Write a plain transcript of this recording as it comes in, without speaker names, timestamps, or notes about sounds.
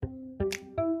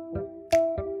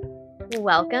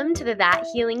Welcome to the That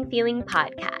Healing Feeling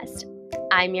podcast.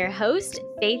 I'm your host,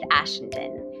 Faith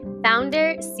Ashenden,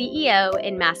 founder, CEO,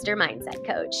 and master mindset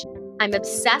coach. I'm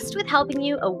obsessed with helping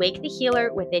you awake the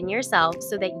healer within yourself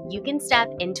so that you can step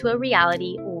into a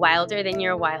reality wilder than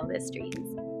your wildest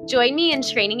dreams. Join me in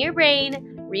training your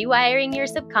brain, rewiring your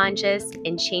subconscious,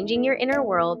 and changing your inner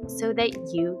world so that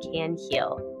you can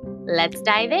heal. Let's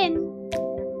dive in.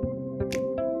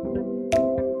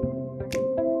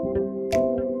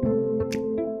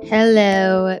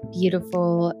 Hello,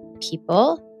 beautiful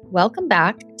people. Welcome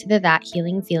back to the That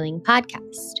Healing Feeling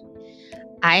podcast.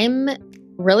 I'm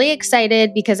really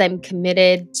excited because I'm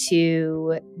committed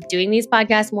to doing these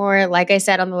podcasts more. Like I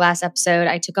said on the last episode,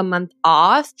 I took a month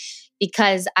off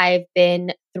because I've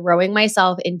been throwing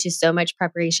myself into so much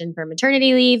preparation for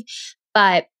maternity leave.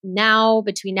 But now,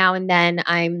 between now and then,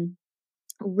 I'm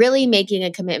really making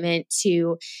a commitment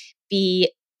to be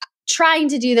trying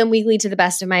to do them weekly to the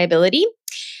best of my ability.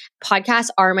 Podcasts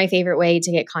are my favorite way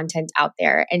to get content out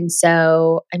there. And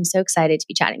so I'm so excited to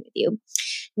be chatting with you.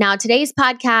 Now, today's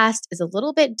podcast is a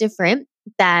little bit different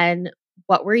than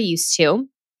what we're used to,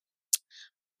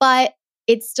 but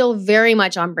it's still very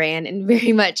much on brand and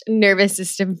very much nervous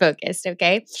system focused.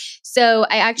 Okay. So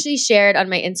I actually shared on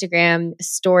my Instagram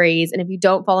stories. And if you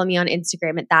don't follow me on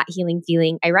Instagram at That Healing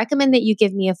Feeling, I recommend that you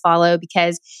give me a follow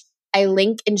because I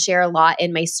link and share a lot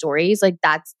in my stories. Like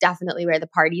that's definitely where the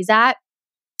party's at.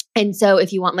 And so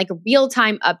if you want like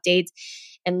real-time updates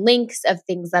and links of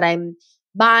things that I'm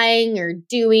buying or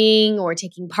doing or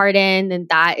taking part in, then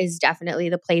that is definitely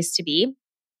the place to be.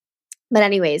 But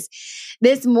anyways,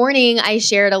 this morning I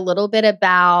shared a little bit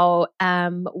about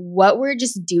what we're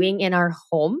just doing in our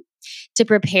home to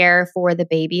prepare for the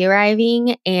baby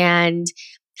arriving and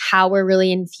how we're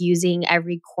really infusing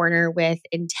every corner with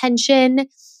intention,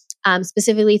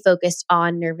 specifically focused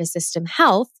on nervous system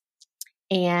health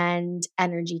and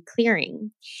energy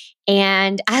clearing.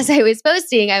 And as I was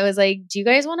posting, I was like, do you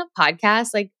guys want a podcast?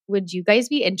 Like, would you guys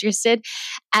be interested?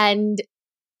 And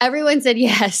everyone said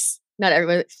yes. Not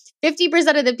everyone.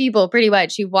 50% of the people pretty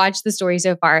much who watched the story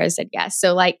so far have said yes.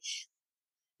 So like,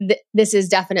 this is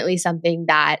definitely something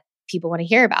that people want to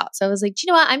hear about. So I was like,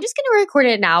 you know what? I'm just going to record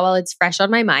it now while it's fresh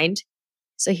on my mind.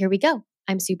 So here we go.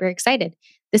 I'm super excited.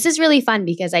 This is really fun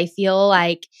because I feel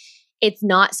like it's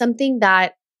not something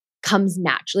that comes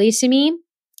naturally to me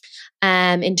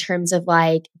in terms of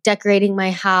like decorating my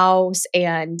house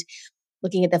and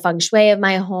looking at the feng shui of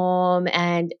my home.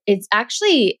 And it's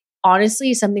actually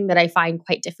honestly something that I find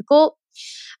quite difficult.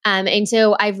 And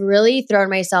so I've really thrown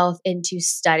myself into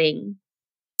studying.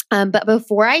 But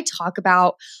before I talk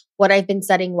about what I've been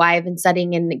studying, why I've been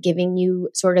studying, and giving you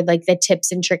sort of like the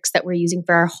tips and tricks that we're using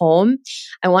for our home,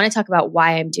 I want to talk about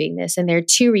why I'm doing this. And there are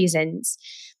two reasons.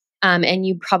 And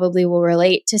you probably will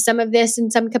relate to some of this in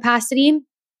some capacity.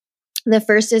 The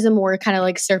first is a more kind of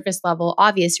like surface level,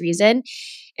 obvious reason,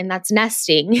 and that's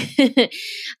nesting.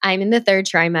 I'm in the third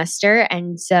trimester.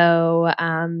 And so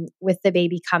with the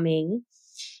baby coming,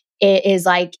 it is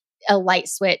like a light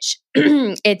switch.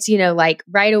 It's, like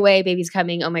right away, baby's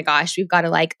coming. Oh my gosh, we've got to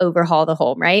like overhaul the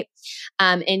home, right?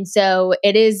 And so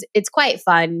it's quite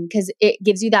fun because it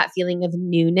gives you that feeling of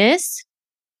newness.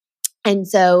 And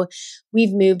so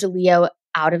we've moved Leo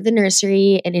out of the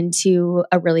nursery and into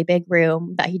a really big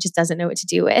room that he just doesn't know what to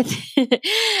do with.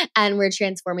 And we're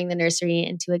transforming the nursery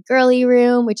into a girly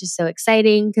room, which is so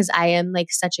exciting because I am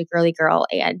like such a girly girl.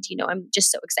 And, I'm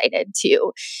just so excited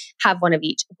to have one of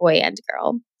each, boy and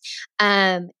girl.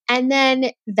 And then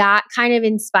that kind of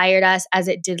inspired us, as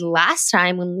it did last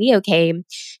time when Leo came,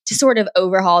 to sort of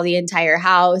overhaul the entire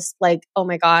house. Like, oh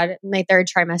my God, my third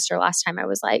trimester last time I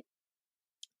was like,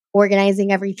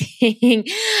 organizing everything.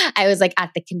 I was like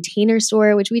at the Container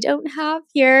Store, which we don't have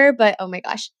here, but oh my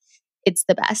gosh, it's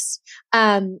the best.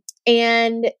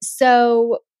 And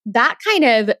so that kind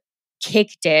of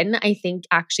kicked in, I think,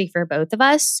 actually for both of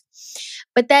us.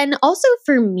 But then also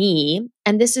for me,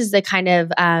 and this is the kind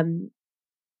of,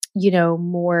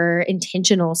 more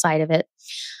intentional side of it,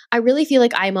 I really feel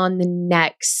like I'm on the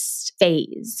next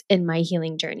phase in my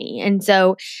healing journey. And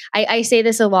so I say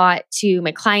this a lot to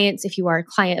my clients. If you are a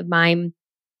client of mine,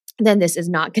 then this is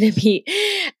not going to be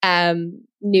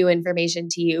new information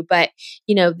to you. But,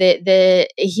 the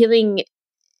healing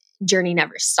journey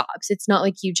never stops. It's not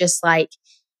like you just like,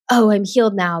 oh, I'm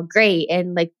healed now. Great.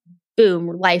 And like, boom,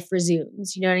 life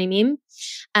resumes. You know what I mean?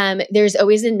 There's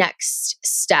always a next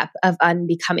step of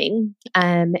unbecoming.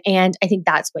 And I think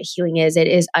that's what healing is. It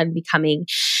is unbecoming.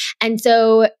 And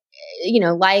so,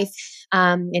 life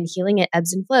and healing, it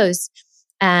ebbs and flows.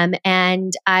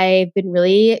 And I've been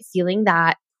really feeling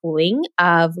that pulling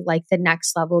of like the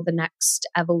next level, the next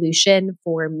evolution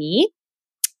for me.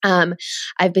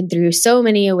 I've been through so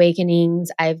many awakenings.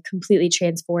 I've completely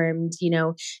transformed.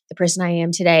 The person I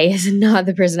am today is not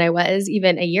the person I was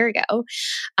even a year ago.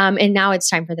 And now it's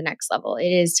time for the next level. It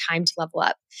is time to level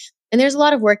up. And there's a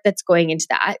lot of work that's going into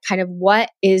that. Kind of what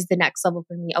is the next level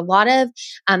for me? A lot of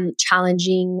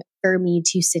challenging for me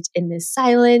to sit in this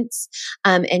silence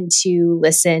and to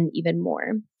listen even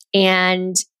more.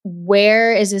 And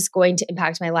where is this going to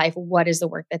impact my life? What is the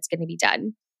work that's going to be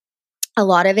done? A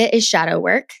lot of it is shadow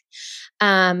work.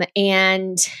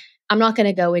 And I'm not going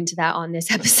to go into that on this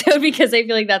episode because I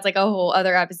feel like that's like a whole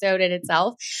other episode in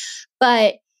itself.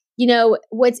 But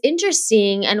what's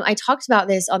interesting, and I talked about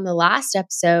this on the last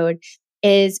episode,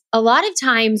 is a lot of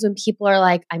times when people are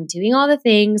like, I'm doing all the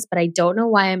things, but I don't know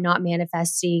why I'm not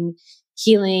manifesting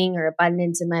healing or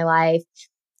abundance in my life.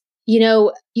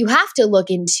 You have to look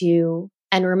into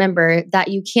and remember that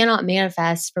you cannot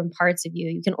manifest from parts of you.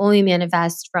 You can only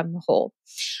manifest from the whole,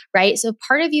 right? So if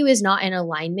part of you is not in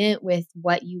alignment with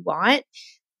what you want,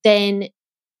 then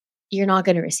you're not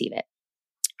going to receive it.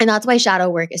 And that's why shadow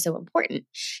work is so important,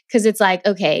 because it's like,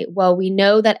 okay, well, we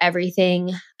know that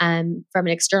everything from an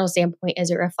external standpoint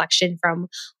is a reflection from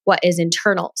what is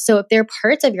internal. So if there are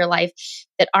parts of your life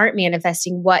that aren't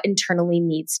manifesting, what internally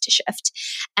needs to shift?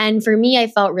 And for me, I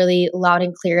felt really loud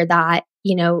and clear that,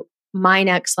 my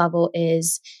next level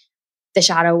is the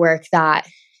shadow work that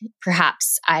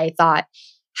perhaps I thought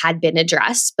had been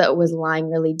addressed, but was lying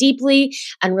really deeply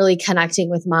and really connecting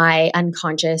with my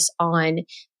unconscious on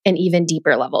an even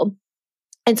deeper level.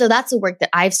 And so that's the work that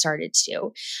I've started to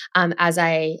do as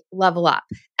I level up.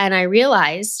 And I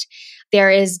realized there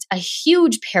is a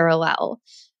huge parallel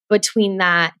between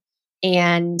that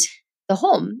and the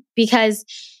home, because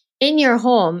in your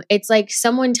home, it's like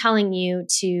someone telling you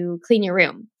to clean your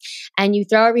room, and you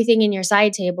throw everything in your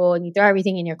side table and you throw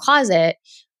everything in your closet,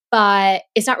 but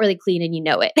it's not really clean and you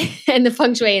know it. And the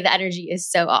feng shui, the energy is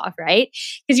so off, right?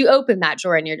 Because you open that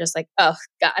drawer and you're just like, oh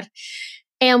God.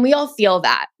 And we all feel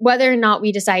that. Whether or not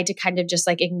we decide to kind of just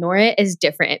like ignore it is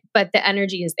different, but the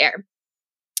energy is there.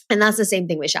 And that's the same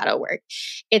thing with shadow work.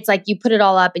 It's like you put it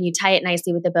all up and you tie it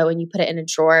nicely with a bow and you put it in a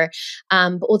drawer.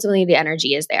 But ultimately the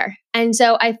energy is there. And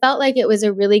so I felt like it was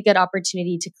a really good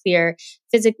opportunity to clear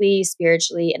physically,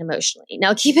 spiritually, and emotionally.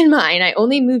 Now, keep in mind, I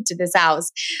only moved to this house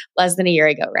less than a year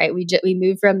ago, right? We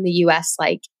moved from the US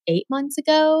like 8 months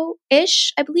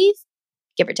ago-ish, I believe,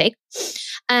 give or take.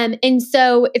 And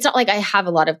so it's not like I have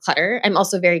a lot of clutter. I'm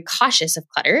also very cautious of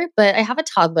clutter, but I have a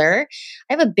toddler.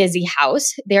 I have a busy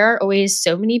house. There are always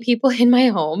so many people in my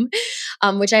home,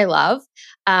 which I love.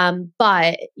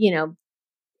 But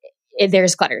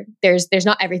there's clutter. There's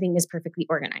not everything is perfectly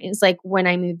organized. Like when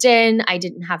I moved in, I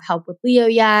didn't have help with Leo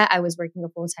yet. I was working a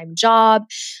full-time job.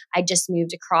 I just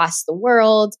moved across the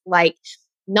world. Like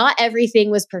not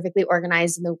everything was perfectly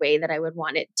organized in the way that I would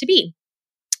want it to be.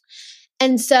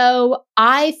 And so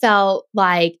I felt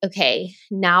like, okay,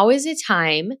 now is a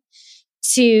time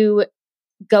to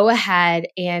go ahead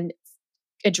and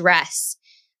address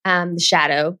the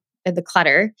shadow of the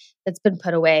clutter that's been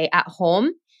put away at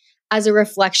home as a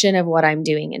reflection of what I'm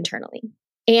doing internally.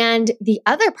 And the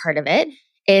other part of it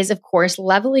is, of course,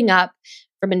 leveling up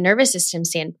from a nervous system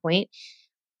standpoint.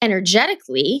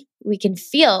 Energetically, we can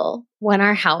feel when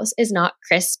our house is not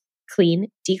crisp,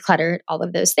 clean, decluttered, all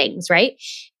of those things, right?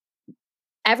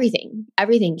 Everything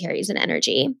carries an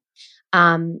energy.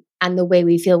 And the way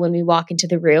we feel when we walk into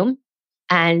the room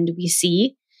and we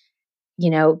see,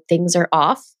 things are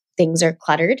off, things are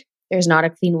cluttered, there's not a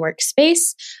clean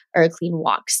workspace or a clean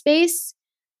walk space,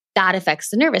 that affects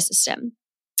the nervous system.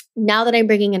 Now that I'm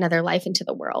bringing another life into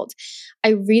the world, I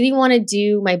really want to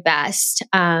do my best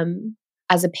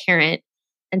as a parent,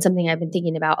 and something I've been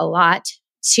thinking about a lot,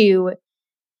 to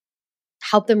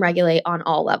help them regulate on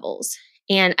all levels.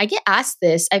 And I get asked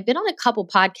this. I've been on a couple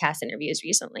podcast interviews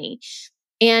recently,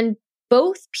 and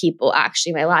both people,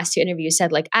 actually, my last 2 interviews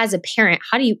said, like, as a parent,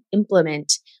 how do you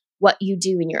implement what you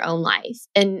do in your own life?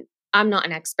 And I'm not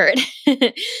an expert.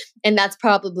 And that's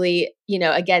probably,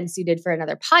 again, suited for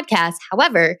another podcast.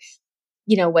 However,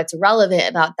 what's relevant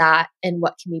about that and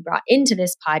what can be brought into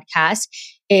this podcast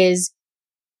is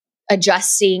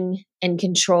adjusting and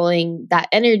controlling that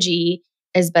energy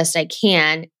as best I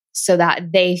can, so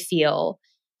that they feel,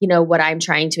 what I'm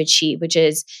trying to achieve, which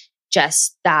is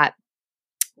just that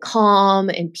calm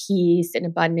and peace and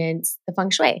abundance, the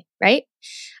feng shui, right?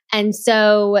 And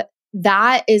so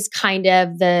that is kind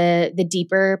of the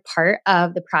deeper part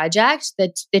of the project,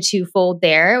 the twofold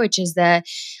there, which is the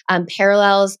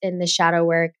parallels in the shadow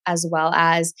work, as well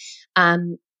as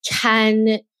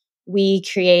can we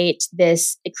create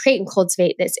and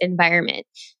cultivate this environment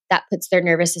that puts their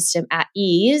nervous system at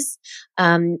ease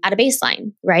at a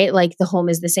baseline, right? Like the home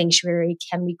is the sanctuary.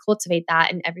 Can we cultivate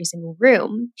that in every single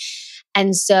room?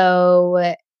 And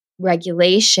so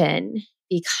regulation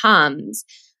becomes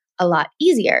a lot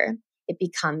easier. It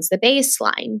becomes the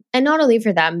baseline. And not only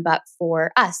for them, but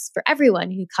for us, for everyone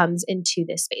who comes into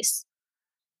this space.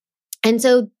 And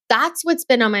so that's what's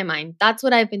been on my mind. That's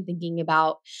what I've been thinking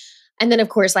about. And then, of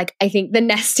course, like I think the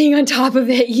nesting on top of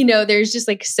it, there's just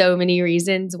like so many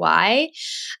reasons why.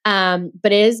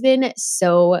 But it has been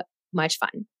so much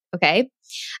fun. Okay.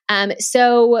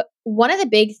 So one of the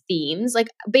big themes, like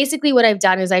basically what I've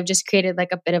done is I've just created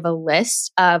like a bit of a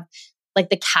list of like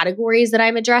the categories that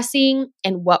I'm addressing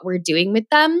and what we're doing with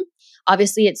them.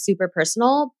 Obviously, it's super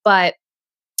personal, but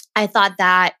I thought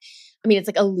that, it's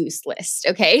like a loose list.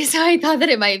 Okay. So I thought that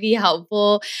it might be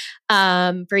helpful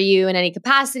for you in any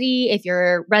capacity if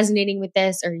you're resonating with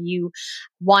this or you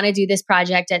want to do this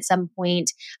project at some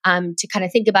point to kind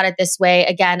of think about it this way.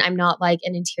 Again, I'm not like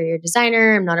an interior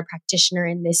designer. I'm not a practitioner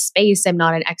in this space. I'm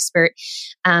not an expert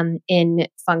in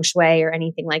feng shui or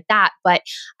anything like that. But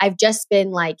I've just been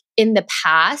like in the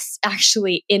past,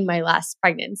 actually in my last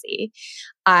pregnancy,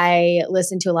 I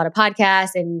listened to a lot of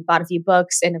podcasts and bought a few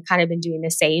books and have kind of been doing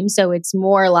the same. So it's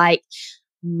more like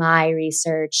my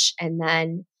research and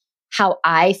then how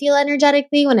I feel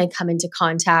energetically when I come into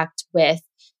contact with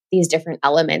these different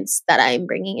elements that I'm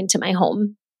bringing into my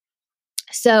home.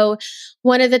 So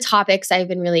one of the topics I've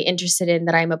been really interested in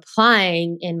that I'm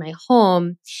applying in my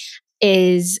home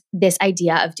is this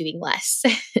idea of doing less.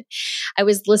 I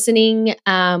was listening,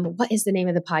 what is the name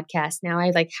of the podcast? Now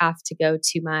I like have to go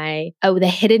to The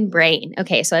Hidden Brain.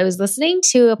 Okay. So I was listening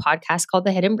to a podcast called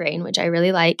The Hidden Brain, which I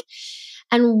really like.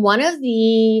 And one of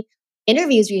the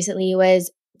interviews recently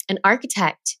was an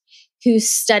architect who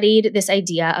studied this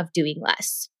idea of doing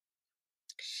less.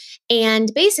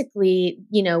 And basically,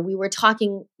 we were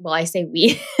talking, well, I say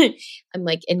we, I'm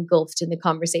like engulfed in the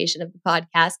conversation of the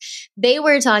podcast. They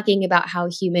were talking about how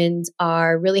humans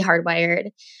are really hardwired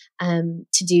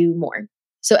to do more.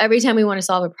 So every time we want to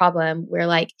solve a problem, we're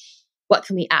like, what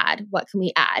can we add? What can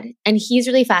we add? And he's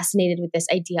really fascinated with this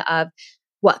idea of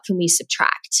what can we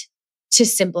subtract to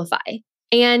simplify.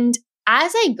 And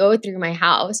as I go through my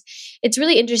house, it's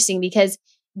really interesting because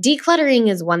decluttering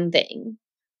is one thing.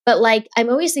 But like, I'm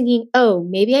always thinking, oh,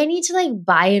 maybe I need to like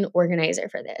buy an organizer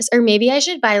for this, or maybe I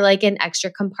should buy like an extra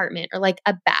compartment or like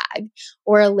a bag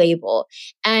or a label.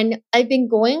 And I've been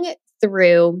going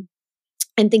through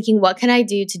and thinking, what can I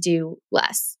do to do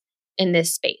less in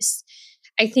this space?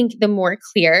 I think the more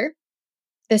clear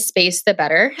the space, the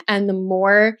better. And the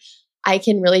more I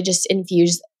can really just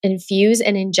infuse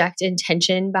and inject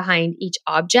intention behind each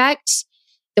object,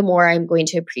 the more I'm going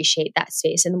to appreciate that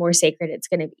space and the more sacred it's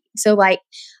going to be. So like,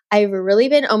 I've really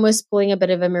been almost pulling a bit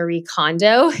of a Marie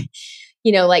Kondo,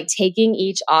 like taking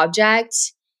each object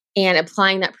and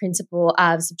applying that principle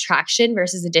of subtraction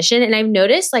versus addition. And I've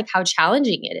noticed like how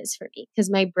challenging it is for me because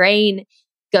my brain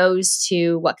goes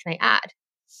to what can I add?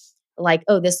 Like,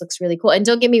 oh, this looks really cool. And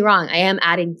don't get me wrong, I am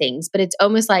adding things, but it's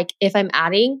almost like if I'm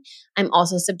adding, I'm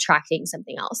also subtracting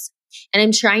something else. And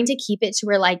I'm trying to keep it to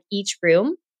where like each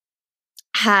room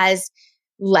has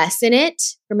less in it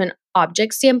from an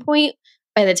object standpoint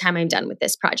by the time I'm done with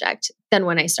this project than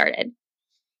when I started.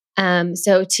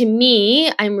 So to me,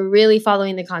 I'm really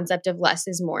following the concept of less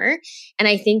is more. And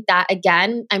I think that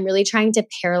again, I'm really trying to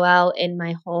parallel in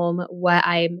my home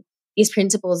these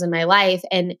principles in my life.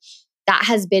 And that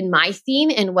has been my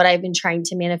theme and what I've been trying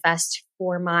to manifest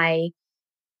for my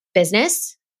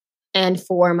business and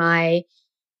for my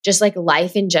just like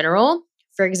life in general.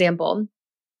 For example,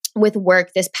 with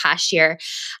work this past year,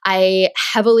 I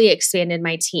heavily expanded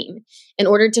my team in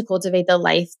order to cultivate the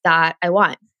life that I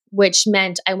want, which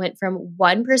meant I went from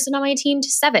one person on my team to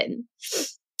 7.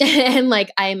 And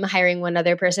like I'm hiring one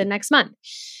other person next month.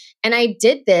 And I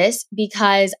did this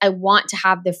because I want to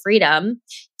have the freedom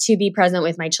to be present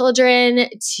with my children,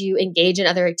 to engage in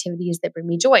other activities that bring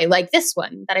me joy, like this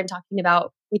one that I'm talking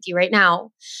about with you right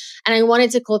now. And I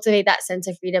wanted to cultivate that sense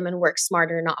of freedom and work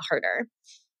smarter, not harder.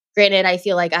 Granted, I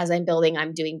feel like as I'm building,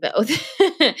 I'm doing both,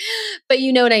 but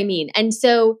you know what I mean? And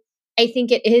so I think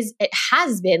it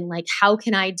has been like, how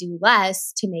can I do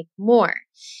less to make more?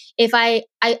 If I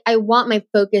want my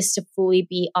focus to fully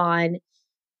be on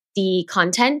the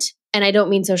content, and I don't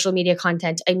mean social media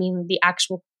content, I mean the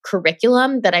actual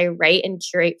curriculum that I write and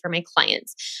curate for my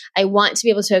clients. I want to be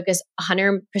able to focus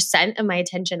 100% of my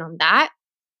attention on that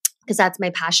because that's my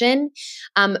passion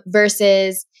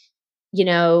versus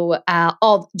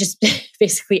all just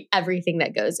basically everything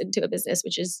that goes into a business,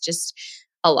 which is just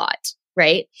a lot,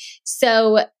 right?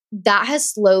 So that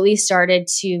has slowly started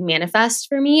to manifest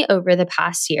for me over the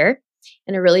past year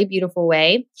in a really beautiful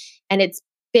way. And it's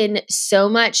been so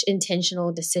much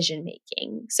intentional decision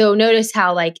making. So notice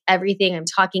how like everything I'm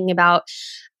talking about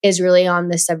is really on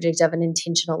the subject of an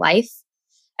intentional life.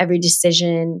 Every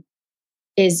decision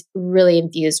is really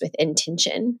infused with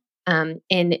intention. And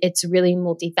it's really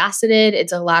multifaceted.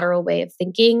 It's a lateral way of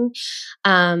thinking.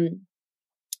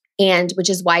 And which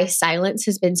is why silence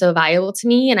has been so valuable to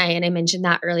me. And I mentioned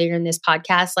that earlier in this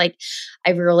podcast. Like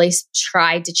I've really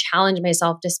tried to challenge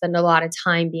myself to spend a lot of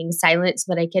time being silent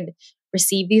so that I could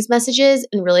receive these messages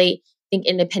and really think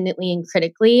independently and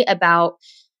critically about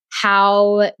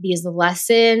how these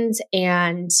lessons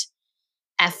and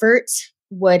efforts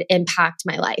would impact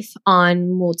my life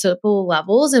on multiple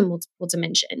levels and multiple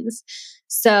dimensions.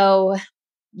 So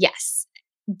yes,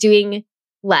 doing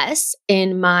less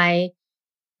in my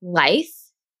life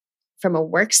from a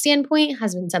work standpoint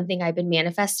has been something I've been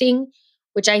manifesting,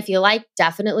 which I feel like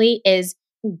definitely is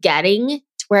getting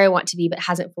to where I want to be, but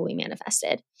hasn't fully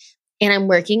manifested. And I'm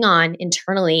working on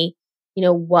internally,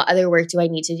 what other work do I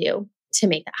need to do to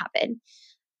make that happen?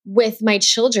 With my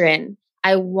children,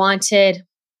 I want to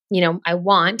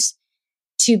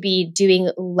be doing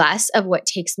less of what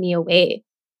takes me away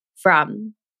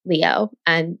from Leo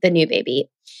and the new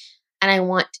baby. And I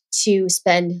want to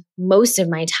spend most of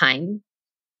my time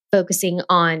focusing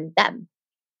on them.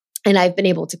 And I've been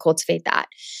able to cultivate that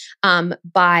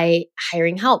by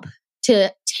hiring help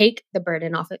to take the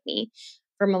burden off of me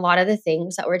from a lot of the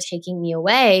things that were taking me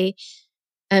away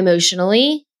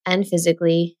emotionally and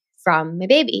physically from my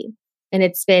baby. And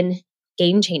it's been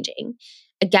game changing.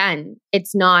 Again,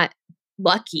 it's not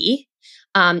lucky.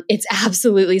 It's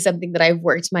absolutely something that I've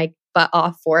worked my butt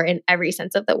off for in every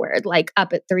sense of the word, like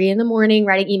up at 3 a.m, writing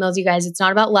emails, you guys. It's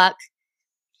not about luck.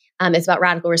 It's about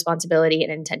radical responsibility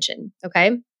and intention.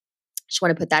 Okay. Just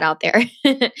want to put that out there.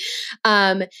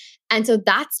 And so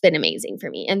that's been amazing for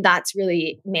me. And that's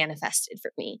really manifested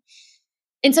for me.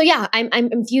 And so, yeah, I'm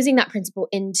infusing that principle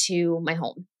into my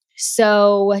home.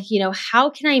 So, how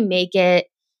can I make it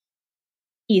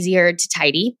easier to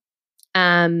tidy?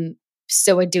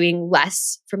 So we're doing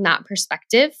less from that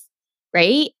perspective,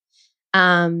 right?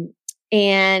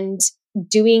 And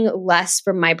doing less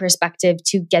from my perspective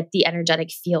to get the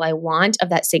energetic feel I want of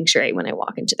that sanctuary when I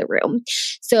walk into the room.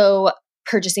 So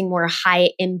purchasing more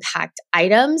high impact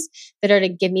items that are to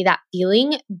give me that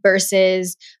feeling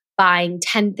versus buying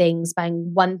 10 things,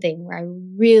 buying one thing where I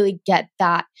really get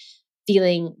that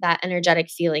feeling, that energetic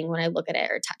feeling when I look at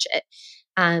it or touch it.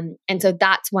 And so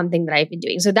that's one thing that I've been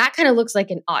doing. So that kind of looks like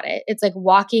an audit. It's like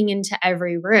walking into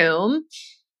every room.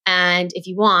 And if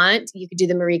you want, you could do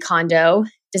the Marie Kondo.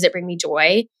 Does it bring me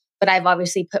joy? But I've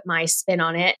obviously put my spin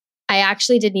on it. I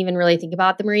actually didn't even really think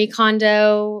about the Marie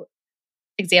Kondo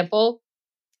example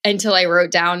until I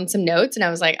wrote down some notes and I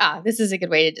was like, this is a good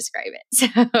way to describe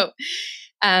it.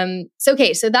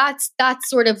 So that's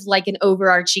sort of like an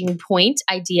overarching point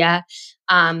idea,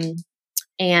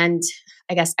 and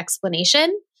I guess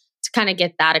explanation to kind of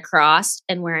get that across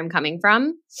and where I'm coming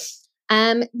from.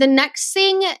 The next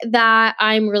thing that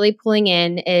I'm really pulling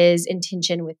in is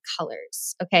intention with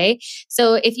colors. Okay.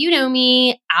 So if you know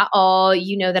me at all,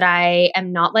 you know that I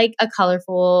am not like a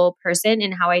colorful person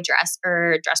in how I dress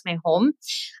or dress my home.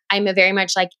 I'm a very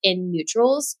much like in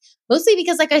neutrals, mostly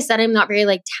because like I said, I'm not very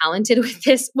like talented with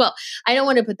this. Well, I don't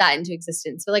want to put that into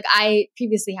existence, but like I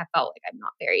previously have felt like I'm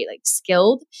not very like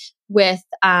skilled with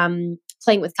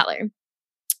playing with color.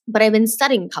 But I've been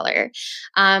studying color,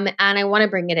 and I want to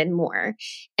bring it in more.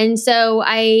 And so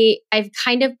I've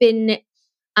kind of been,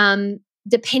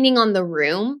 depending on the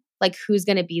room, like who's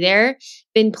going to be there,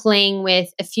 been playing with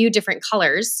a few different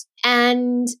colors,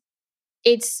 and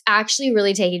it's actually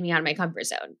really taken me out of my comfort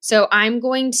zone. So I'm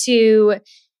going to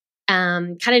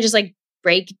kind of just like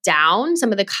break down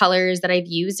some of the colors that I've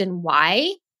used and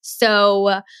why.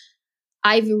 So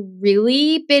I've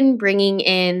really been bringing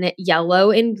in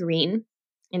yellow and green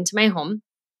into my home.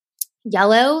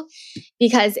 Yellow,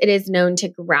 because it is known to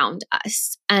ground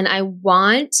us. And I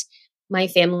want my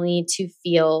family to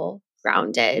feel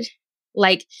grounded.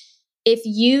 Like if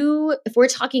we're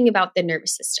talking about the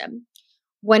nervous system,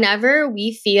 whenever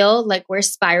we feel like we're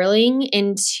spiraling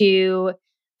into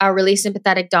a really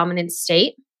sympathetic dominant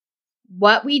state,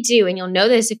 what we do, and you'll know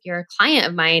this if you're a client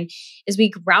of mine, is we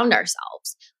ground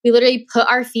ourselves. We literally put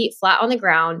our feet flat on the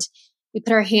ground. We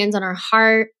put our hands on our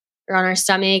heart or on our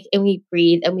stomach and we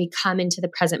breathe and we come into the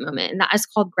present moment. And that is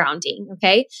called grounding.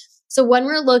 Okay. So when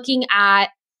we're looking at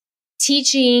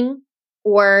teaching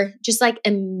or just like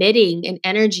emitting an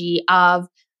energy of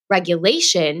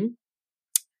regulation,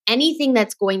 anything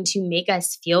that's going to make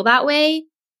us feel that way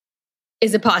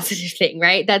is a positive thing,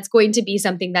 right? That's going to be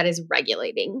something that is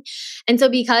regulating. And so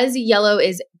because yellow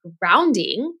is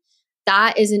grounding,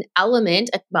 that is an element.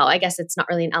 Well, I guess it's not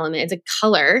really an element. It's a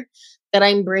color that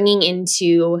I'm bringing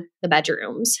into the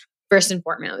bedrooms first and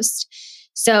foremost.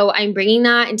 So I'm bringing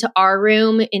that into our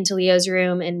room, into Leo's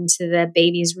room, into the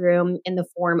baby's room in the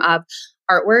form of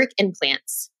artwork and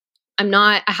plants.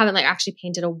 I haven't like actually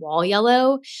painted a wall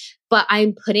yellow, but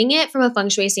I'm putting it from a feng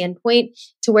shui standpoint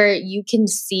to where you can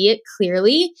see it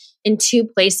clearly in two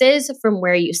places from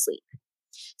where you sleep.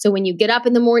 So when you get up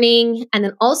in the morning and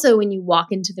then also when you walk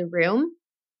into the room,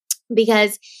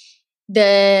 because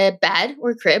the bed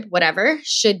or crib, whatever,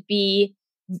 should be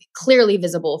clearly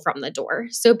visible from the door.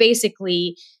 So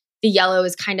basically, the yellow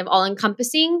is kind of all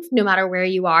encompassing no matter where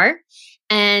you are.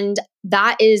 And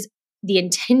that is the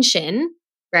intention,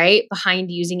 right,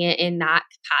 behind using it in that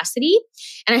capacity.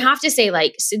 And I have to say,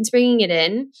 like, since bringing it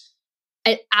in,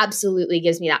 it absolutely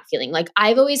gives me that feeling. Like,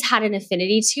 I've always had an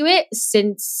affinity to it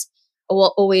since,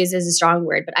 well, always is a strong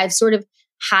word, but I've sort of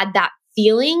had that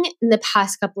feeling in the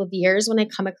past couple of years. When I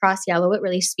come across yellow, it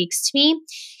really speaks to me.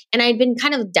 And I'd been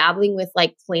kind of dabbling with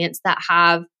like plants that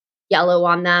have yellow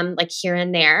on them, like here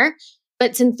and there.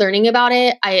 But since learning about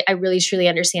it, I really truly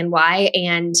understand why.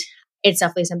 And it's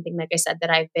definitely something, like I said, that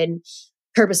I've been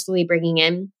purposefully bringing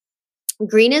in.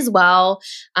 Green as well.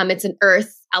 It's an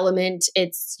earth element.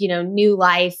 It's, new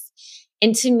life.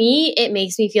 And to me, it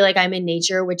makes me feel like I'm in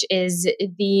nature, which is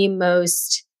the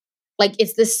most, like,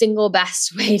 it's the single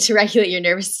best way to regulate your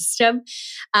nervous system,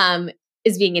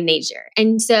 is being in nature.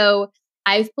 And so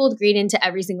I've pulled green into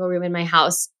every single room in my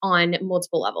house on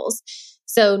multiple levels.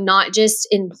 So not just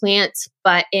in plants,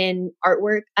 but in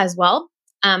artwork as well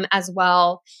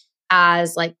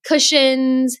as like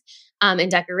cushions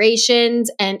and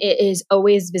decorations. And it is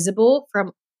always visible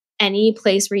from any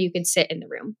place where you could sit in the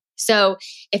room. So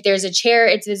if there's a chair,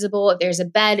 it's visible. If there's a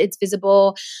bed, it's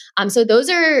visible. So those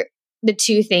are the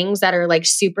two things that are like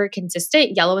super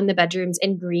consistent: yellow in the bedrooms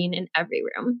and green in every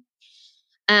room.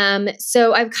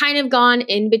 So I've kind of gone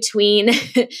in between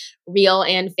real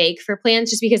and fake for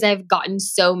plants just because I've gotten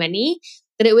so many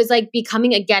that it was like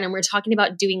becoming, again, and we're talking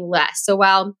about doing less. So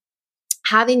while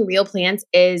having real plants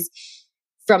is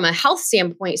from a health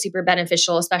standpoint super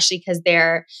beneficial, especially because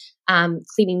they're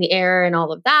cleaning the air and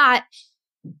all of that,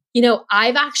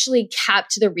 I've actually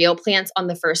kept the real plants on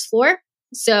the first floor.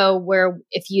 So where,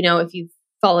 if you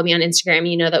follow me on Instagram,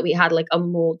 you know that we had like a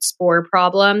mold spore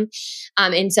problem.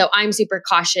 And so I'm super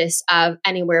cautious of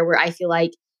anywhere where I feel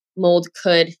like mold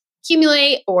could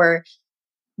accumulate or,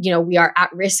 we are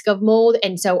at risk of mold.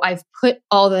 And so I've put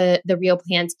all the real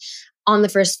plants on the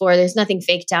first floor. There's nothing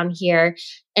fake down here.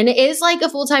 And it is like a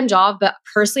full-time job, but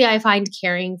personally, I find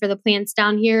caring for the plants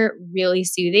down here really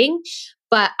soothing.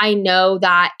 But I know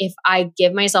that if I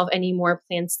give myself any more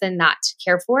plants than that to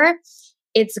care for,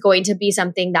 it's going to be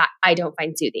something that I don't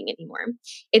find soothing anymore.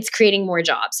 It's creating more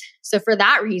jobs. So for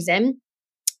that reason,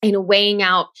 in weighing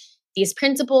out these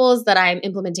principles that I'm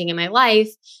implementing in my life,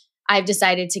 I've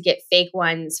decided to get fake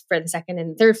ones for the second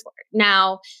and third floor.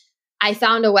 Now, I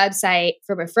found a website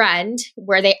from a friend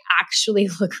where they actually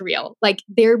look real. Like,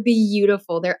 they're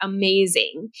beautiful. They're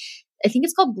amazing. I think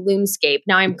it's called Bloomscape.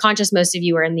 Now, I'm conscious most of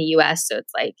you are in the US, so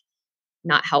it's like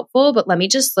not helpful, but let me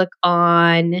just look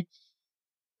on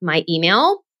my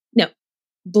email. No,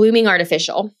 Blooming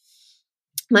Artificial.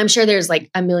 I'm sure there's like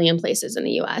a million places in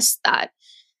the US that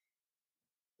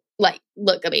like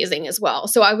look amazing as well.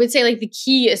 So I would say like the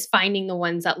key is finding the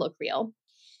ones that look real.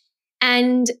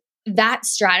 And that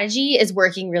strategy is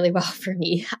working really well for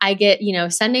me. I get,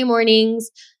 Sunday mornings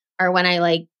are when I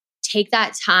like take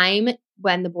that time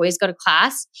when the boys go to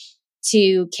class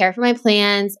to care for my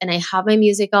plants, and I have my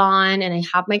music on and I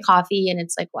have my coffee, and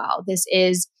it's like, wow, this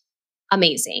is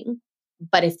amazing.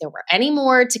 But if there were any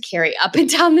more to carry up and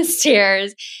down the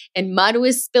stairs and mud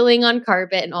was spilling on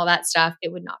carpet and all that stuff,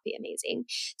 it would not be amazing.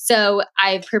 So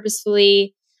I've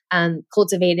purposefully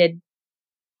cultivated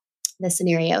the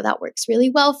scenario that works really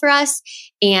well for us.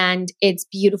 And it's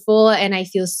beautiful. And I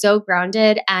feel so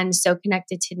grounded and so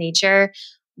connected to nature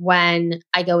when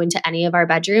I go into any of our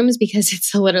bedrooms because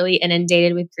it's literally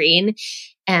inundated with green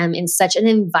in such an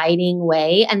inviting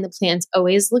way. And the plants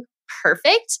always look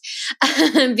perfect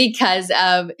because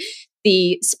of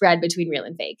the spread between real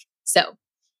and fake. So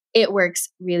it works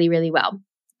really, really well.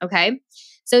 Okay.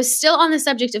 So still on the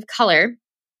subject of color,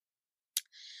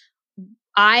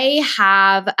 I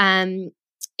have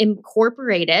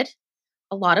incorporated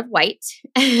a lot of white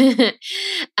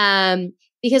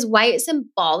because white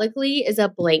symbolically is a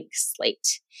blank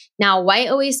slate. Now, white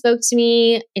always spoke to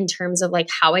me in terms of like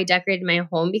how I decorated my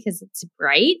home because it's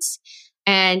bright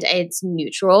and it's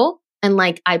neutral. And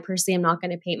like, I personally am not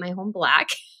going to paint my home black.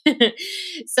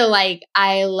 So like,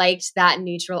 I liked that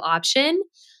neutral option.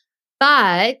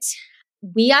 But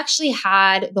we actually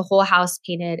had the whole house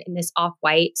painted in this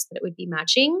off-white so that it would be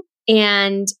matching.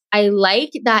 And I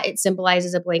like that it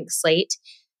symbolizes a blank slate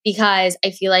because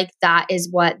I feel like that is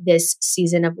what this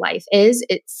season of life is.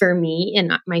 For me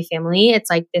and my family, it's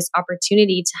like this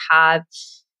opportunity to have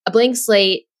a blank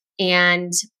slate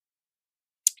and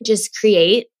just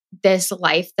create this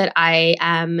life that I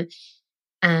am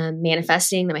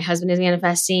manifesting, that my husband is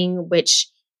manifesting, which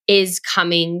is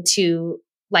coming to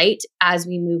light as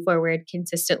we move forward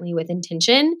consistently with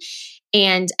intention.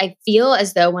 And I feel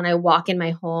as though when I walk in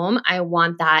my home, I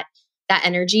want that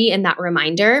energy and that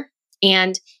reminder.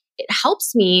 And it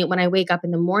helps me when I wake up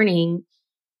in the morning,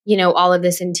 all of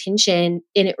this intention,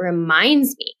 and it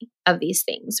reminds me of these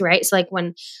things, right? So like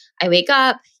when I wake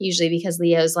up, usually because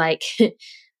Leo's like,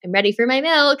 I'm ready for my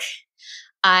milk,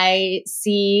 I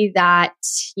see that,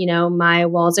 my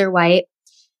walls are white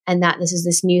and that this is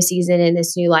this new season and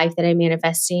this new life that I'm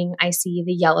manifesting. I see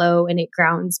the yellow and it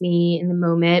grounds me in the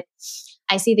moment.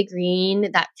 I see the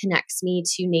green that connects me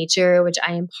to nature, which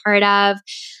I am part of.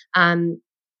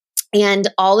 And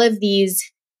all of these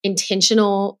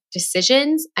intentional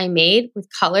decisions I made with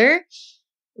color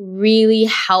really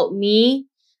help me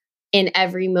in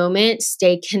every moment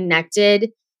stay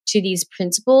connected to these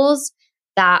principles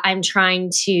that I'm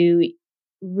trying to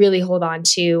really hold on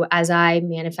to as I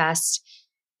manifest,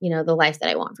 the life that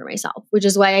I want for myself, which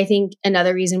is why I think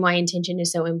another reason why intention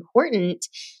is so important,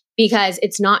 because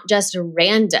it's not just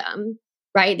random,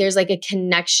 right? There's like a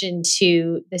connection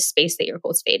to the space that you're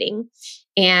cultivating,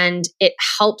 and it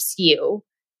helps you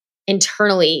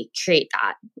internally create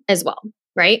that as well,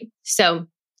 right? So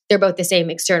they're both the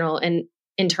same, external and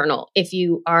internal, if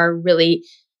you are really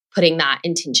putting that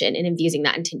intention and infusing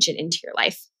that intention into your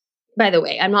life. By the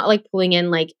way, I'm not like pulling in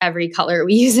like every color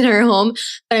we use in our home,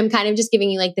 but I'm kind of just giving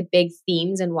you like the big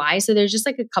themes and why. So there's just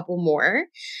like a couple more.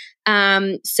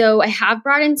 So I have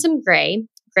brought in some gray.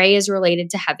 Gray is related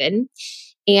to heaven.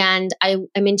 And I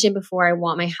mentioned before, I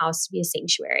want my house to be a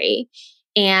sanctuary.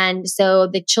 And so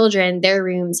the children, their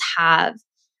rooms have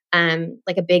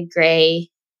like a big gray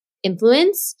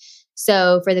influence.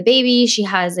 So for the baby, she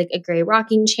has like a gray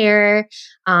rocking chair,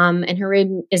 and her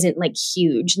room isn't like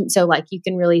huge. And so like you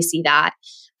can really see that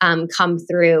come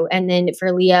through. And then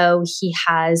for Leo, he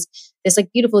has this like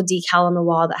beautiful decal on the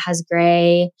wall that has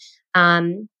gray,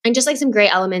 and just like some gray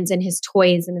elements in his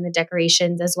toys and in the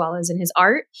decorations as well as in his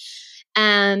art.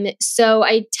 So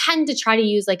I tend to try to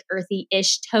use like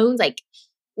earthy-ish tones, like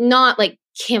not like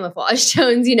camouflage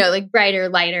tones, like brighter,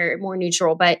 lighter, more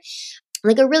neutral, but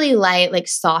like a really light, like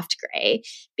soft gray,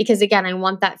 because again, I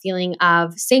want that feeling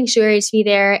of sanctuary to be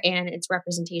there and it's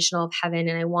representational of heaven.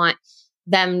 And I want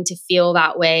them to feel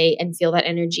that way and feel that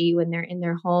energy when they're in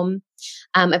their home.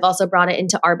 I've also brought it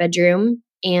into our bedroom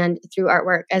and through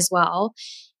artwork as well.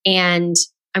 And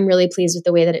I'm really pleased with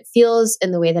the way that it feels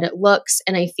and the way that it looks.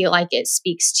 And I feel like it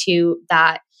speaks to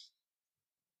that,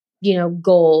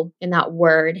 goal in that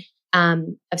word of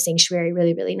sanctuary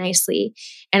really, really nicely.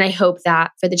 And I hope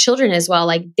that for the children as well,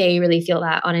 like they really feel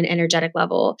that on an energetic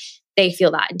level, they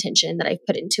feel that intention that I've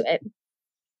put into it.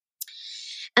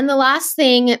 And the last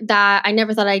thing that I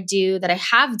never thought I'd do that I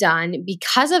have done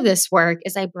because of this work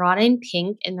is I brought in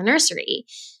pink in the nursery.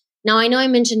 Now, I know I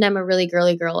mentioned I'm a really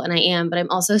girly girl, and I am, but I'm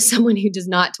also someone who does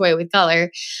not toy with color.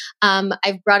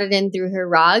 I've brought it in through her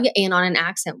rug and on an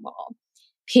accent wall.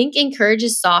 Pink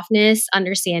encourages softness,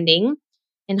 understanding,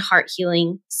 and heart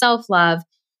healing, self-love,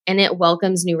 and it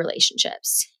welcomes new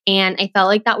relationships. And I felt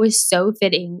like that was so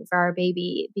fitting for our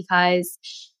baby because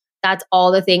that's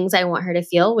all the things I want her to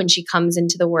feel when she comes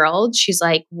into the world. She's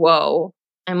like, whoa,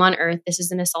 I'm on earth. This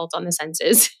is an assault on the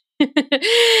senses.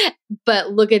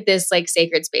 But look at this like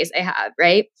sacred space I have,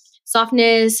 right?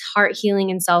 Softness, heart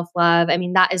healing, and self-love. I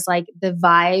mean, that is like the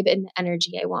vibe and the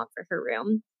energy I want for her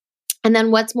room. And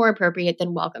then what's more appropriate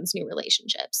than welcomes new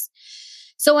relationships?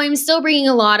 So I'm still bringing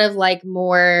a lot of like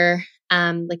more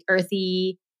like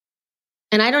earthy,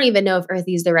 and I don't even know if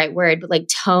earthy is the right word, but like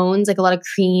tones, like a lot of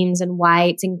creams and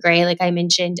whites and gray, like I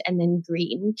mentioned, and then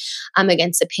green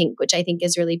against the pink, which I think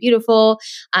is really beautiful.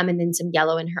 And then some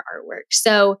yellow in her artwork.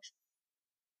 So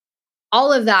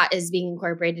all of that is being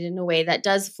incorporated in a way that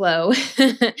does flow.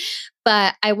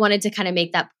 But I wanted to kind of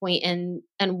make that point and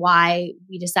why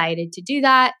we decided to do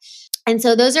that. And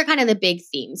so those are kind of the big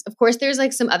themes. Of course, there's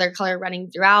like some other color running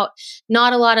throughout,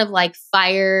 not a lot of like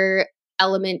fire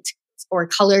element or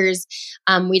colors.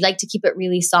 We like to keep it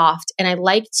really soft. And I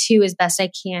like to, as best I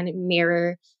can,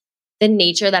 mirror the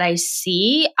nature that I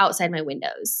see outside my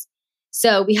windows.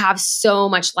 So we have so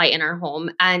much light in our home,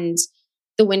 and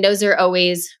the windows are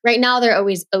always, right now, they're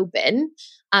always open.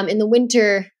 In the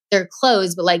winter, they're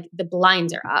closed, but like the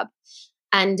blinds are up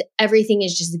and everything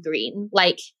is just green.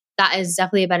 Like that is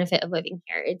definitely a benefit of living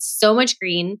here. It's so much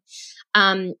green.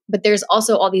 But there's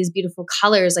also all these beautiful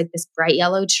colors, like this bright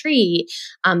yellow tree.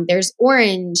 There's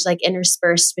orange, like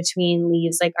interspersed between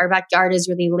leaves. Like our backyard is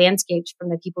really landscaped from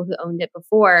the people who owned it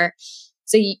before.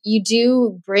 So you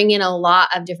do bring in a lot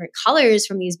of different colors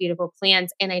from these beautiful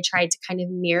plants. And I tried to kind of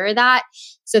mirror that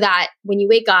so that when you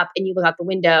wake up and you look out the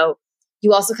window,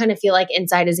 you also kind of feel like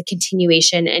inside is a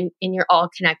continuation and you're all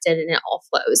connected and it all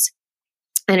flows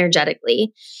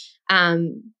energetically.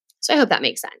 So I hope that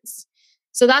makes sense.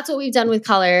 So that's what we've done with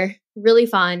color. Really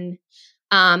fun.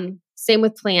 Same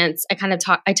with plants.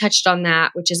 I touched on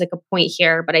that, which is like a point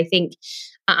here, but I think,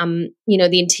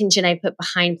 the intention I put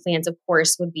behind plants, of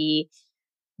course, would be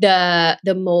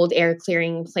the mold air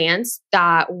clearing plants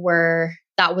that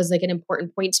was like an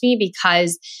important point to me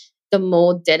because the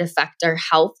mold did affect our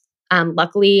health.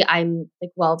 Luckily, I'm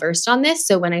like well versed on this.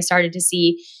 So when I started to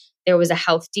see there was a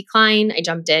health decline, I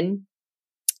jumped in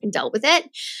and dealt with it.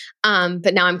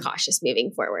 But now I'm cautious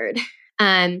moving forward.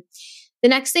 The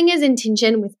next thing is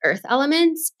intention with earth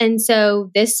elements. And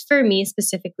so this for me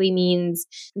specifically means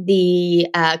the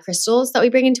crystals that we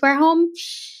bring into our home.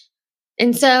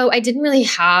 And so I didn't really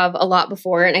have a lot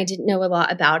before and I didn't know a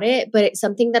lot about it, but it's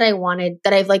something that I wanted,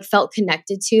 that I've like felt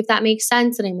connected to, if that makes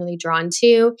sense, that I'm really drawn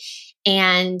to.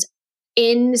 And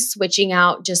in switching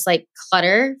out just like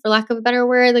clutter, for lack of a better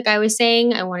word, like I was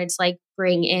saying, I wanted to like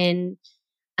bring in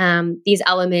these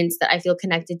elements that I feel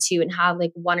connected to and have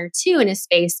like one or two in a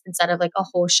space instead of like a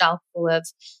whole shelf full of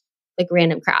like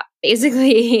random crap,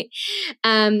 basically.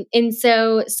 And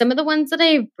so some of the ones that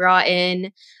I brought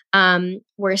in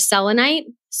were selenite.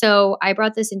 So I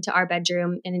brought this into our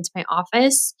bedroom and into my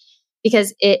office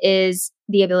because it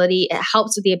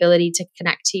helps with the ability to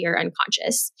connect to your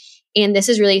unconscious. And this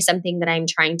is really something that I'm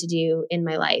trying to do in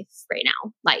my life right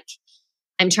now. Like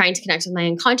I'm trying to connect with my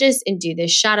unconscious and do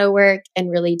this shadow work and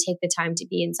really take the time to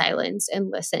be in silence and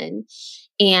listen.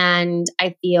 And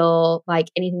I feel like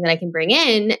anything that I can bring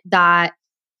in that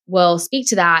will speak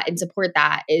to that and support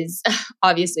that is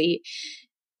obviously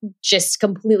just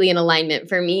completely in alignment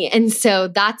for me. And so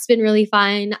that's been really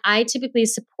fun. I typically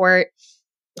support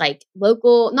like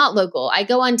not local. I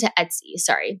go on to Etsy.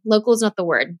 Sorry, local is not the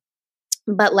word,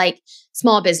 but like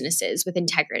small businesses with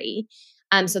integrity.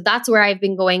 So that's where I've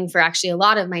been going for actually a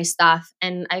lot of my stuff.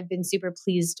 And I've been super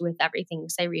pleased with everything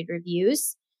because I read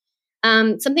reviews.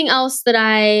 Something else that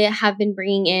I have been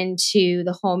bringing into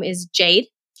the home is jade,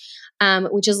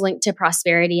 which is linked to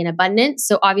prosperity and abundance.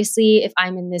 So obviously, if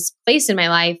I'm in this place in my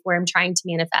life where I'm trying to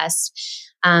manifest,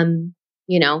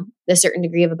 the certain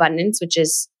degree of abundance, which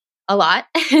is a lot,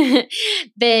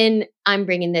 then I'm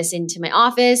bringing this into my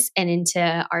office and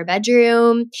into our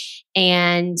bedroom.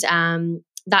 And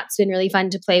that's been really fun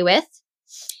to play with.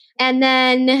 And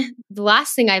then the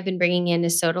last thing I've been bringing in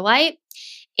is sodalite,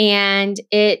 and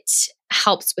it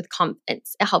helps with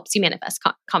confidence. It helps you manifest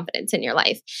confidence in your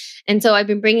life. And so I've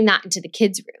been bringing that into the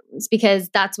kids' rooms because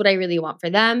that's what I really want for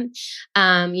them.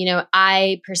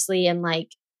 I personally am like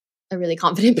a really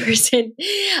confident person.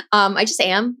 I just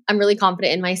am. I'm really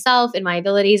confident in myself, in my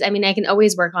abilities. I mean, I can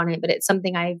always work on it, but it's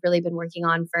something I've really been working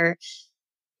on for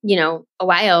a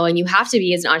while, and you have to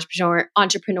be as an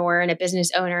entrepreneur and a business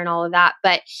owner and all of that.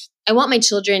 But I want my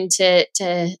children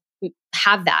to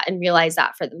have that and realize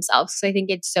that for themselves. So I think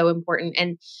it's so important,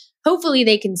 and hopefully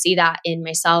they can see that in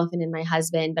myself and in my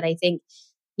husband. But I think,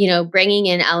 bringing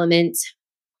in elements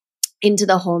into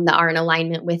the home that are in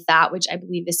alignment with that, which I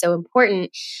believe is so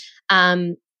important,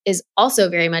 is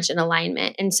also very much in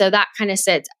alignment. And so that kind of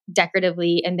sits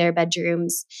decoratively in their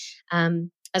bedrooms,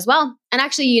 as well. And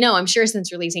actually, I'm sure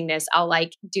since releasing this, I'll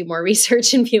like do more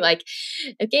research and be like,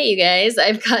 okay, you guys,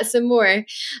 I've got some more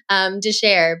to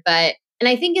share. And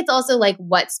I think it's also like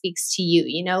what speaks to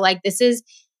you, like this is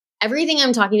everything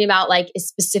I'm talking about, like is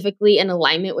specifically in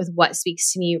alignment with what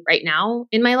speaks to me right now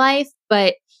in my life,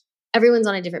 but everyone's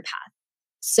on a different path.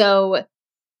 So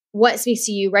what speaks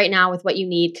to you right now with what you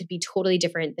need could be totally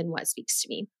different than what speaks to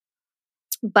me.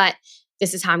 But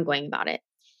this is how I'm going about it.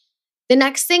 The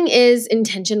next thing is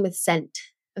intention with scent.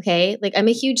 Okay. Like I'm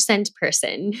a huge scent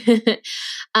person.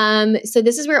 So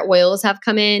this is where oils have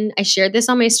come in. I shared this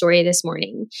on my story this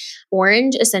morning.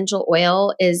 Orange essential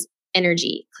oil is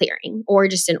energy clearing, or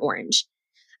just an orange.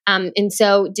 And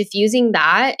so diffusing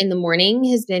that in the morning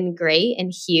has been great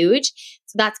and huge.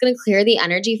 So that's going to clear the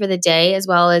energy for the day, as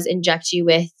well as inject you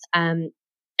with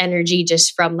energy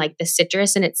just from like the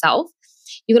citrus in itself.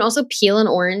 You can also peel an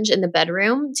orange in the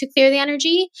bedroom to clear the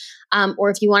energy. Or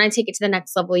if you want to take it to the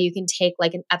next level, you can take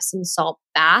like an Epsom salt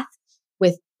bath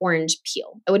with orange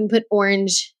peel. I wouldn't put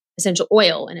orange essential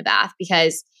oil in a bath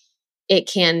because it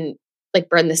can like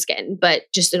burn the skin, but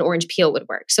just an orange peel would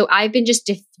work. So I've been just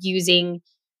diffusing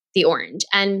the orange.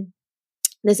 And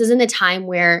this is in the time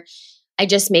where I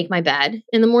just make my bed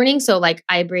in the morning. So like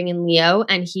I bring in Leo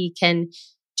and he can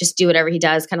just do whatever he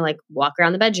does, kind of like walk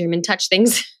around the bedroom and touch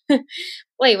things,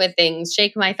 play with things,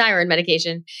 shake my thyroid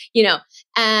medication,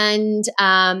 and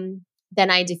then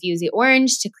I diffuse the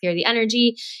orange to clear the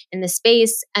energy in the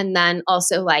space. And then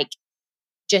also like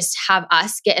just have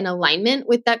us get in alignment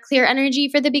with that clear energy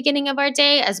for the beginning of our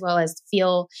day, as well as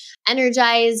feel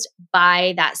energized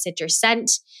by that citrus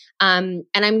scent. And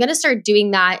I'm going to start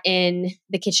doing that in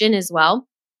the kitchen as well.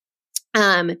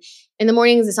 In the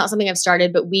mornings, it's not something I've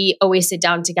started, but we always sit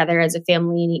down together as a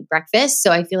family and eat breakfast.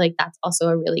 So I feel like that's also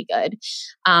a really good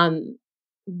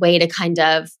way to kind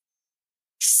of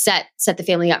set the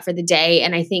family up for the day.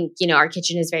 And I think, our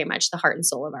kitchen is very much the heart and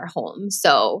soul of our home.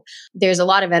 So there's a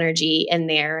lot of energy in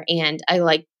there. And I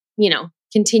like,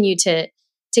 continue to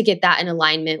get that in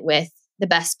alignment with the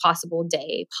best possible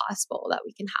day possible that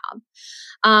we can have.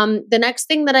 The next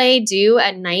thing that I do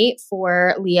at night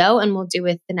for Leo, and we'll do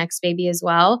with the next baby as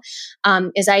well,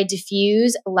 is I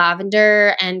diffuse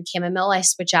lavender and chamomile. I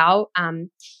switch out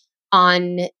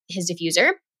on his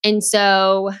diffuser. And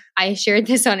so I shared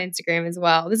this on Instagram as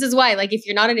well. This is why, like, if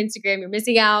you're not on Instagram, you're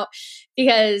missing out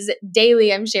because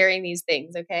daily I'm sharing these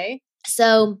things. Okay.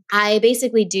 So I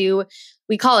basically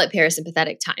we call it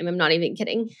parasympathetic time. I'm not even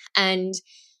kidding. And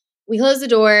we close the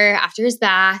door after his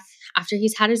bath, after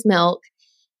he's had his milk,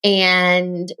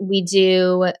 and we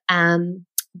do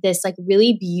this like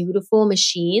really beautiful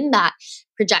machine that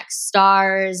projects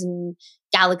stars and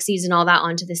galaxies and all that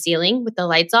onto the ceiling with the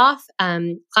lights off,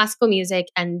 classical music,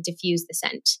 and diffuse the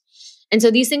scent. And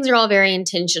so these things are all very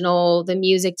intentional. The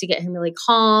music to get him really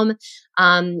calm,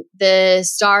 the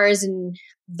stars and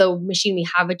the machine we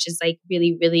have, which is like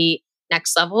really, really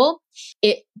next level.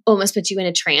 It almost puts you in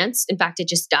a trance. In fact, it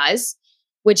just does,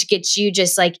 which gets you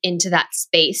just like into that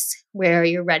space where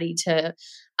you're ready to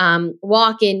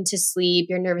walk into sleep.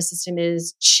 Your nervous system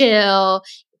is chill,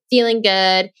 feeling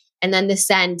good. And then the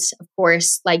scent, of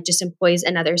course, like just employs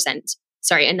another sense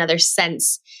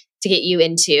to get you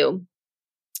into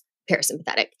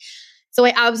parasympathetic. So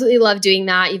I absolutely love doing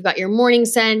that. You've got your morning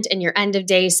scent and your end of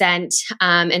day scent.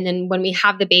 And then when we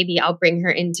have the baby, I'll bring her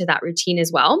into that routine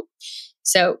as well.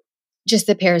 So just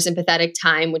the parasympathetic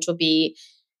time, which will be,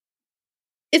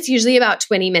 it's usually about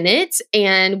 20 minutes.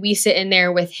 And we sit in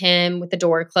there with him with the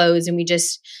door closed and we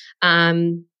just,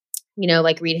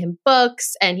 like read him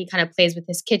books, and he kind of plays with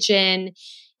his kitchen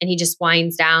and he just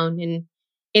winds down, and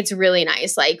it's really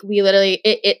nice. Like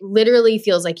it literally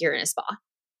feels like you're in a spa.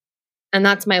 And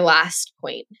that's my last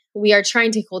point. We are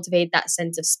trying to cultivate that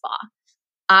sense of spa.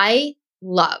 I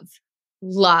love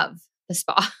the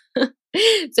spa.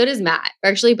 So does Matt.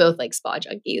 We're actually both like spa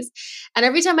junkies. And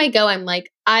every time I go, I'm like,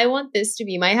 I want this to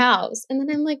be my house. And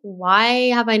then I'm like, why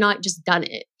have I not just done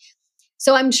it?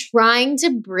 So I'm trying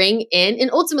to bring in, and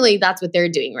ultimately that's what they're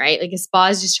doing, right? Like a spa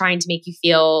is just trying to make you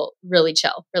feel really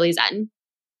chill, really zen.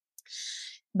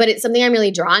 But it's something I'm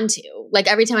really drawn to. Like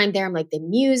every time I'm there, I'm like the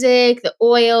music, the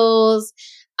oils,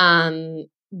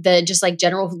 the just like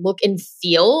general look and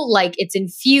feel, like it's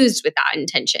infused with that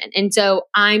intention. And so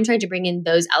I'm trying to bring in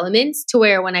those elements to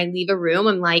where when I leave a room,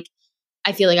 I'm like,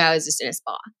 I feel like I was just in a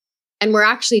spa. And we're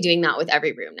actually doing that with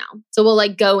every room now. So we'll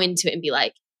like go into it and be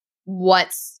like,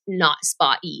 what's not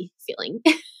spa-y feeling?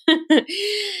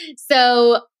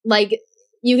 So like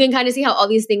you can kind of see how all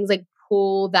these things like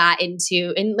pull that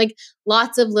into, and like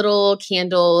lots of little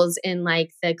candles and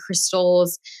like the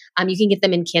crystals. You can get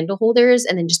them in candle holders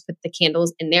and then just put the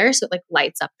candles in there. So it like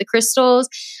lights up the crystals.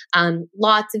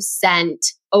 Lots of scent,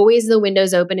 always the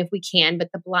windows open if we can, but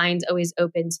the blinds always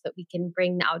open so that we can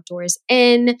bring the outdoors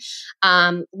in.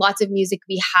 Lots of music.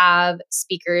 We have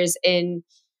speakers in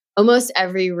almost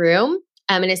every room.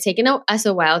 And it's taken us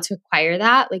a while to acquire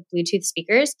that, like Bluetooth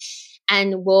speakers.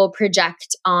 And we'll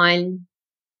project on,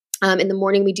 in the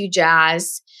morning we do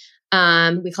jazz.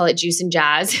 We call it juice and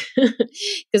jazz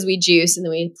because we juice and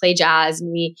then we play jazz and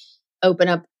we open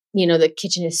up, the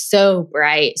kitchen is so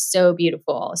bright, so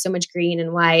beautiful, so much green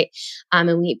and white.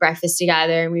 And we eat breakfast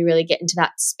together and we really get into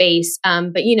that space.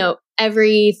 But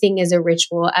everything is a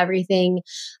ritual. Everything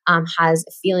has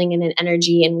a feeling and an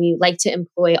energy, and we like to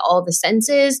employ all the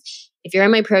senses. If you're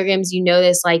in my programs, you know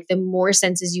this, like the more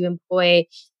senses you employ,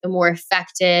 the more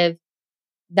effective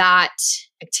that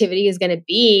activity is going to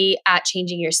be at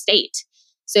changing your state.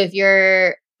 So if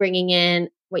you're bringing in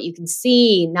what you can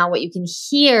see, now what you can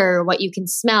hear, what you can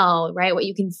smell, right? What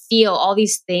you can feel, all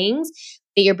these things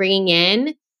that you're bringing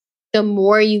in, the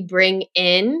more you bring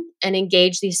in and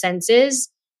engage these senses,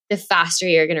 the faster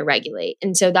you're going to regulate.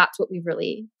 And so that's what we've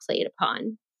really played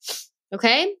upon.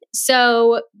 Okay.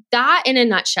 So that in a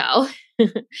nutshell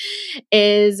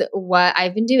is what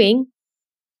I've been doing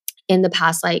in the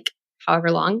past, like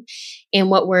however long, and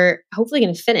what we're hopefully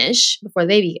going to finish before the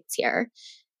baby gets here.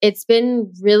 It's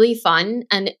been really fun.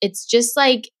 And it's just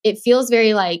like, it feels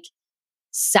very like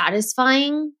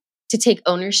satisfying to take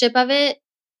ownership of it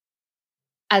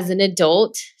as an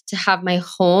adult, to have my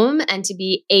home and to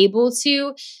be able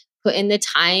to put in the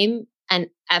time and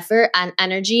effort and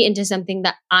energy into something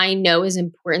that I know is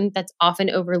important, that's often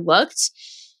overlooked,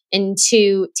 and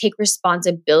to take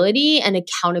responsibility and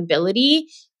accountability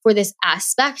for this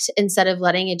aspect instead of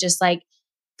letting it just like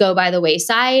go by the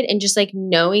wayside, and just like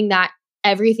knowing that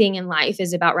everything in life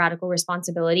is about radical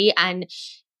responsibility. And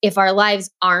if our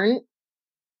lives aren't,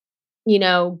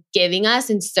 giving us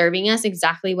and serving us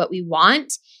exactly what we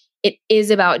want, it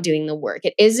is about doing the work.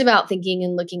 It is about thinking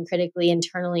and looking critically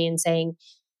internally and saying,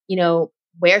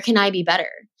 where can I be better?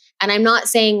 And I'm not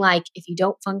saying like, if you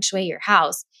don't feng shui your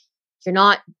house, you're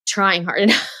not trying hard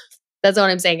enough. That's not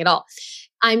what I'm saying at all.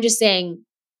 I'm just saying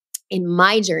in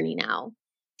my journey now,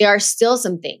 there are still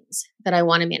some things that I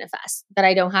want to manifest that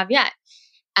I don't have yet.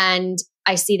 And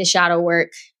I see the shadow work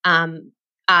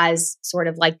as sort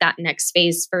of like that next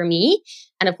phase for me.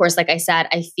 And of course, like I said,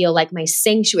 I feel like my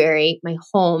sanctuary, my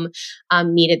home,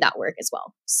 needed that work as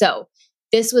well. So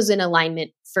this was an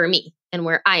alignment for me and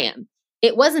where I am.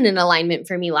 It wasn't an alignment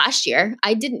for me last year.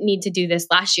 I didn't need to do this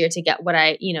last year to get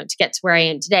to get to where I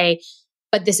am today.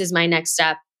 But this is my next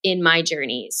step in my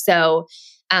journey. So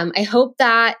I hope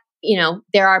that,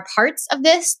 there are parts of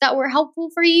this that were helpful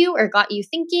for you or got you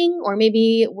thinking, or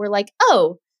maybe we're like,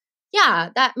 oh, yeah,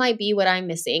 that might be what I'm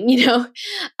missing,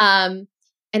 And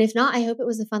if not, I hope it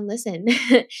was a fun listen.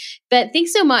 But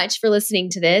thanks so much for listening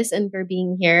to this and for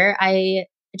being here. I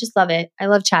just love it. I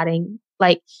love chatting.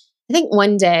 Like, I think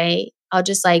one day I'll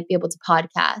just like be able to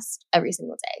podcast every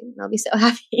single day, and I'll be so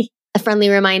happy. A friendly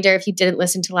reminder, if you didn't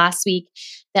listen to last week,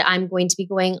 that I'm going to be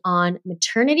going on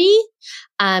maternity.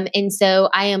 And so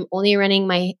I am only running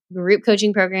my group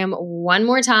coaching program one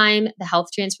more time, the Health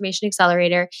Transformation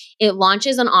Accelerator. It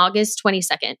launches on August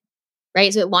 22nd,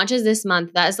 right? So it launches this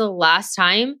month. That is the last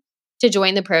time to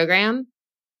join the program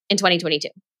in 2022.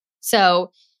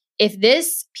 So if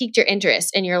this piqued your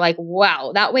interest and you're like,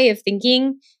 wow, that way of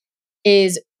thinking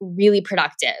is really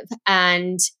productive,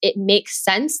 and it makes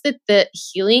sense that the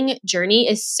healing journey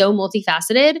is so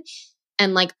multifaceted,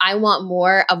 and like I want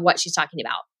more of what she's talking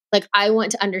about. Like I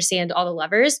want to understand all the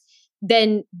levers,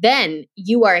 then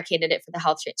you are a candidate for the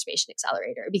Health Transformation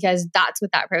Accelerator, because that's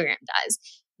what that program does.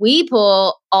 We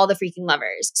pull all the freaking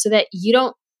levers so that you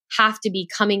don't have to be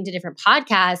coming to different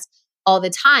podcasts all the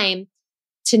time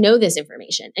to know this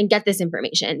information and get this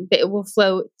information, but it will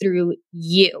flow through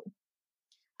you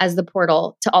as the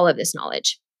portal to all of this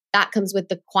knowledge. That comes with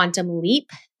the quantum leap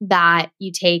that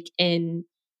you take in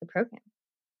the program.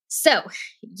 So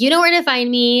you know where to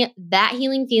find me, That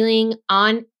Healing Feeling,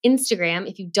 on Instagram.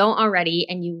 If you don't already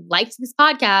and you liked this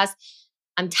podcast,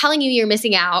 I'm telling you, you're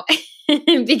missing out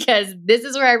because this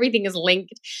is where everything is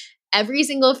linked. Every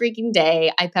single freaking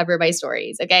day, I pepper my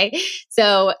stories, okay?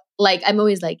 So like, I'm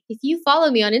always like, if you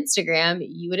follow me on Instagram,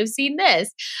 you would have seen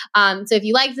this. So if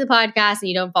you liked the podcast and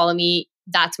you don't follow me,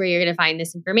 that's where you're going to find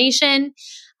this information.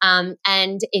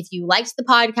 And if you liked the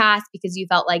podcast because you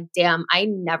felt like, damn, I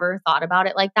never thought about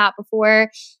it like that before,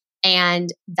 and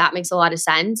that makes a lot of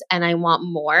sense, and I want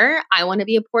more, I want to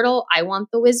be a portal, I want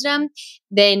the wisdom,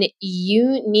 then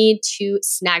you need to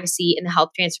snag a seat in the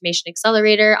Health Transformation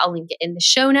Accelerator. I'll link it in the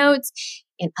show notes.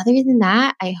 And other than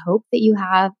that, I hope that you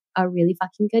have a really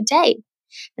fucking good day.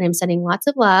 And I'm sending lots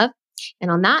of love.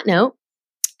 And on that note,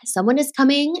 someone is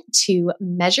coming to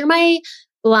measure my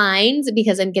blinds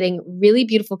because I'm getting really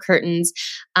beautiful curtains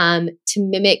to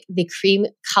mimic the cream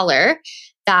color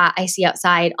that I see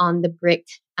outside on the brick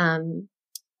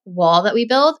wall that we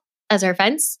build as our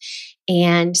fence.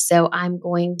 And so I'm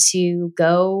going to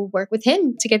go work with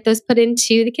him to get those put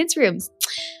into the kids' rooms.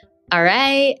 All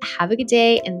right. Have a good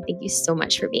day. And thank you so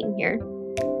much for being here.